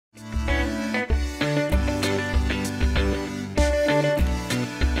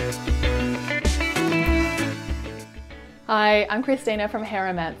Hi, I'm Christina from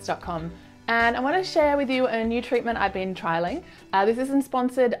hairromance.com and I want to share with you a new treatment I've been trialing. This isn't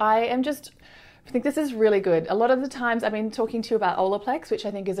sponsored, I think this is really good. A lot of the times I've been talking to you about Olaplex, which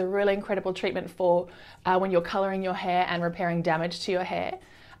I think is a really incredible treatment for when you're colouring your hair and repairing damage to your hair.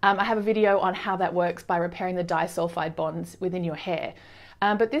 I have a video on how that works by repairing the disulfide bonds within your hair.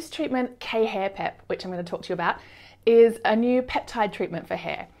 But this treatment, KHairPep, which I'm going to talk to you about, is a new peptide treatment for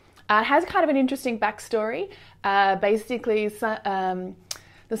hair. It has kind of an interesting backstory. Basically, the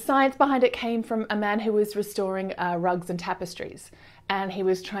science behind it came from a man who was restoring rugs and tapestries, and he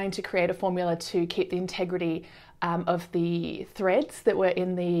was trying to create a formula to keep the integrity of the threads that were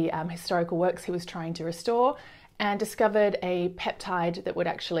in the historical works he was trying to restore, and discovered a peptide that would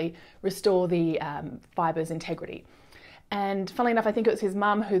actually restore the fiber's integrity. And funnily enough, I think it was his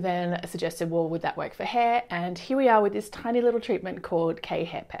mum who then suggested, well, would that work for hair? And here we are with this tiny little treatment called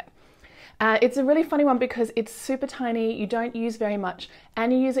KHairPep. It's a really funny one because it's super tiny, you don't use very much,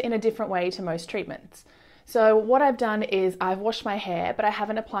 and you use it in a different way to most treatments. So what I've done is I've washed my hair, but I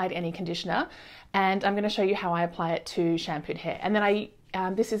haven't applied any conditioner, and I'm going to show you how I apply it to shampooed hair. And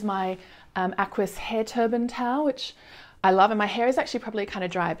then this is my Aquas hair turban towel, which I love, and my hair is actually probably kind of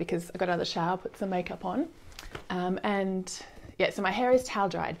dry because I got out of the shower, put some makeup on, and yeah, so my hair is towel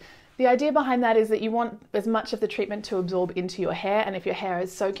dried. The idea behind that is that you want as much of the treatment to absorb into your hair, and if your hair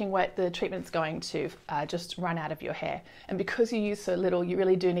is soaking wet, the treatment's going to just run out of your hair. And because you use so little, you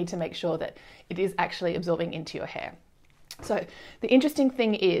really do need to make sure that it is actually absorbing into your hair. So the interesting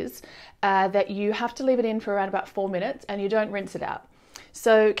thing is that you have to leave it in for around about 4 minutes and you don't rinse it out.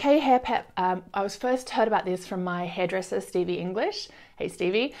 So KHairPep, I was first heard about this from my hairdresser, Stevie English. Hey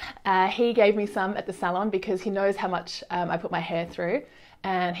Stevie. He gave me some at the salon because he knows how much I put my hair through,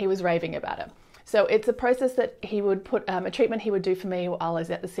 and he was raving about it. So it's a process that he would put, a treatment he would do for me while I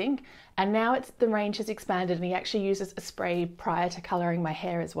was at the sink, and now the range has expanded and he actually uses a spray prior to colouring my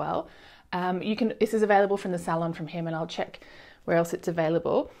hair as well. This is available from the salon from him, and I'll check where else it's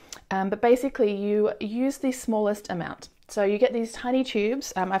available. But basically you use the smallest amount. So you get these tiny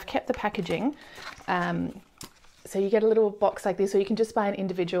tubes. I've kept the packaging. So you get a little box like this, or you can just buy an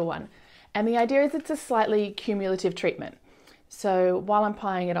individual one. And the idea is it's a slightly cumulative treatment. So while I'm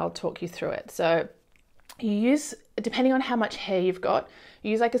applying it, I'll talk you through it. So you use, depending on how much hair you've got,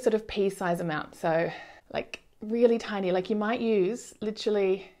 you use like a sort of pea size amount. So like really tiny, like you might use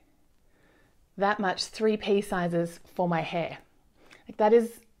literally that much, 3 pea sizes for my hair. Like that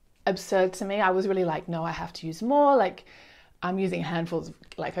is absurd to me. I was really like, no, I have to use more. Like I'm using handfuls.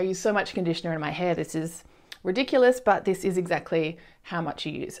 Like I use so much conditioner in my hair. This is ridiculous, but this is exactly how much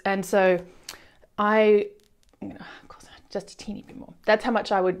you use. And so of course, just a teeny bit more. That's how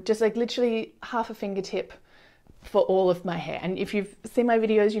much I would, just like literally half a fingertip for all of my hair. And if you've seen my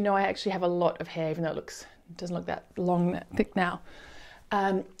videos, you know I actually have a lot of hair, even though it doesn't look that long, that thick now.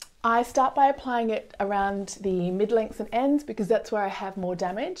 I start by applying it around the mid-lengths and ends because that's where I have more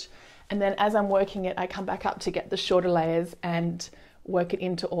damage. And then as I'm working it, I come back up to get the shorter layers and work it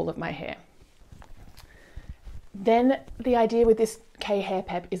into all of my hair. Then the idea with this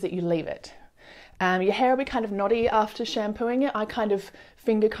KHairPep is that you leave it. Your hair will be kind of knotty after shampooing it. I kind of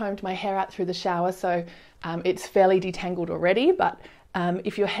finger combed my hair out through the shower, so it's fairly detangled already, but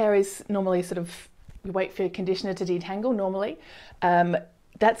if your hair is normally sort of, you wait for your conditioner to detangle normally,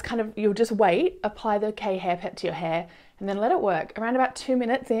 that's kind of, you'll just wait, apply the KHairPep to your hair, and then let it work. Around about 2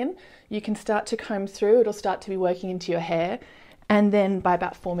 minutes in, you can start to comb through, it'll start to be working into your hair, and then by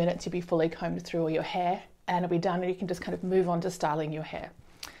about 4 minutes, you'll be fully combed through all your hair, and it'll be done, and you can just kind of move on to styling your hair.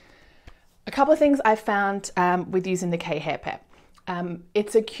 A couple of things I found with using the KHairPep.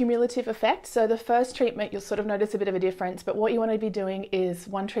 It's a cumulative effect. So the first treatment, you'll sort of notice a bit of a difference, but what you want to be doing is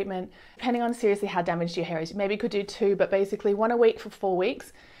one treatment, depending on seriously how damaged your hair is. Maybe you could do 2, but basically 1 a week for 4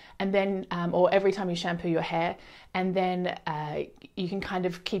 weeks, and then, or every time you shampoo your hair, and then you can kind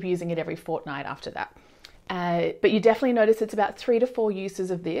of keep using it every fortnight after that. But you definitely notice it's about 3 to 4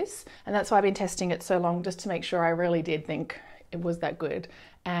 uses of this, and that's why I've been testing it so long, just to make sure I really did think it was that good.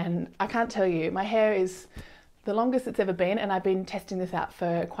 And I can't tell you, my hair is the longest it's ever been, and I've been testing this out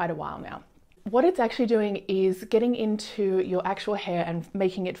for quite a while now. What it's actually doing is getting into your actual hair and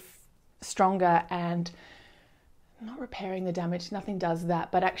making it stronger, and not repairing the damage, nothing does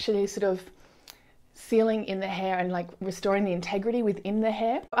that, but actually sort of sealing in the hair and like restoring the integrity within the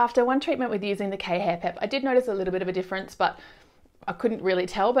hair. After one treatment with using the KHairPep, I did notice a little bit of a difference, but I couldn't really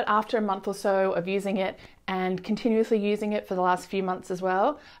tell. But after a month or so of using it and continuously using it for the last few months as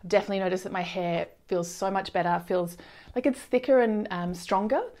well, I've definitely noticed that my hair feels so much better, feels like it's thicker and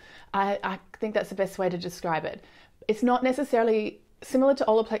stronger. I think that's the best way to describe it. It's not necessarily similar to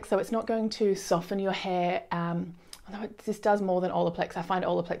Olaplex, so it's not going to soften your hair although this does more than Olaplex, I find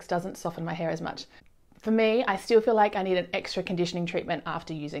Olaplex doesn't soften my hair as much. For me, I still feel like I need an extra conditioning treatment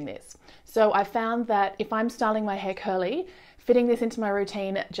after using this. So I found that if I'm styling my hair curly, fitting this into my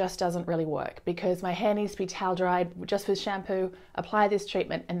routine just doesn't really work because my hair needs to be towel dried just with shampoo, apply this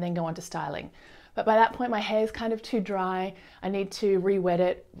treatment, and then go on to styling. But by that point, my hair is kind of too dry. I need to re-wet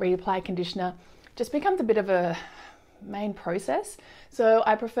it, reapply conditioner. Just becomes a bit of a main process. So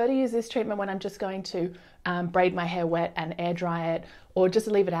I prefer to use this treatment when I'm just going to braid my hair wet and air dry it, or just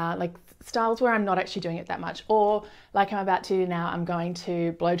leave it out, like styles where I'm not actually doing it that much, or like I'm about to do now, I'm going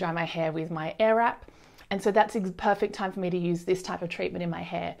to blow dry my hair with my air wrap. And so that's the perfect time for me to use this type of treatment in my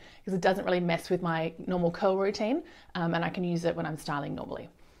hair because it doesn't really mess with my normal curl routine, and I can use it when I'm styling normally.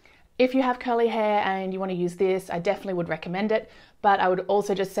 If you have curly hair and you want to use this, I definitely would recommend it, but I would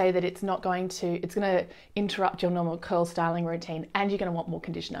also just say that it's going to interrupt your normal curl styling routine and you're going to want more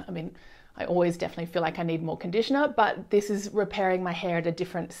conditioner. I mean, I always definitely feel like I need more conditioner, but this is repairing my hair at a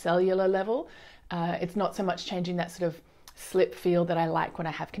different cellular level. It's not so much changing that sort of slip feel that I like when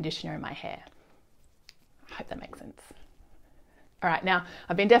I have conditioner in my hair. I hope that makes sense. All right, now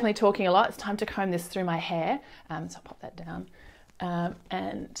I've been definitely talking a lot. It's time to comb this through my hair. So I'll pop that down.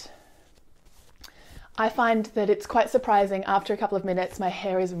 And I find that it's quite surprising. After a couple of minutes, my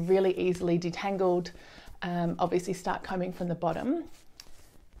hair is really easily detangled. Obviously start combing from the bottom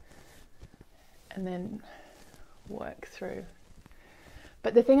and then work through.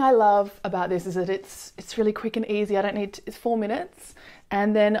 But the thing I love about this is that it's really quick and easy. I don't need it's 4 minutes,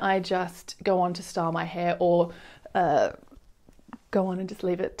 and then I just go on to style my hair or go on and just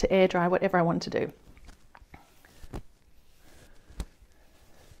leave it to air dry, whatever I want to do.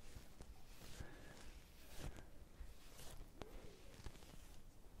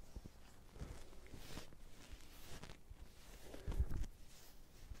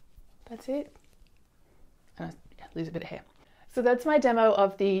 That's it. And I lose a bit of hair. So that's my demo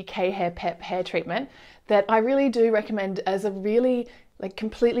of the KHairPep hair treatment that I really do recommend as a really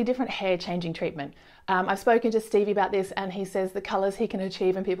completely different hair changing treatment. I've spoken to Stevie about this and he says the colours he can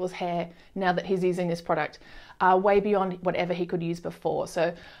achieve in people's hair now that he's using this product are way beyond whatever he could use before.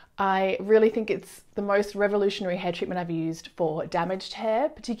 So I really think it's the most revolutionary hair treatment I've used for damaged hair,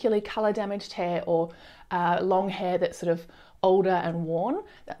 particularly colour damaged hair or long hair that's sort of older and worn,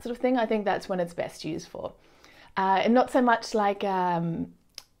 that sort of thing. I think that's when it's best used for. And not so much like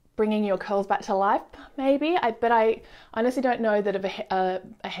bringing your curls back to life, maybe, but I honestly don't know that of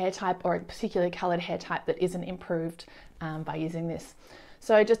a hair type or a particularly coloured hair type that isn't improved by using this.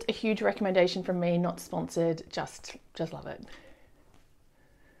 So just a huge recommendation from me, not sponsored, just love it.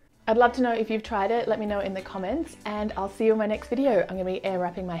 I'd love to know if you've tried it, let me know in the comments, and I'll see you in my next video. I'm going to be air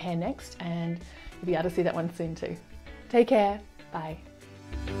wrapping my hair next, and you'll be able to see that one soon too. Take care, bye.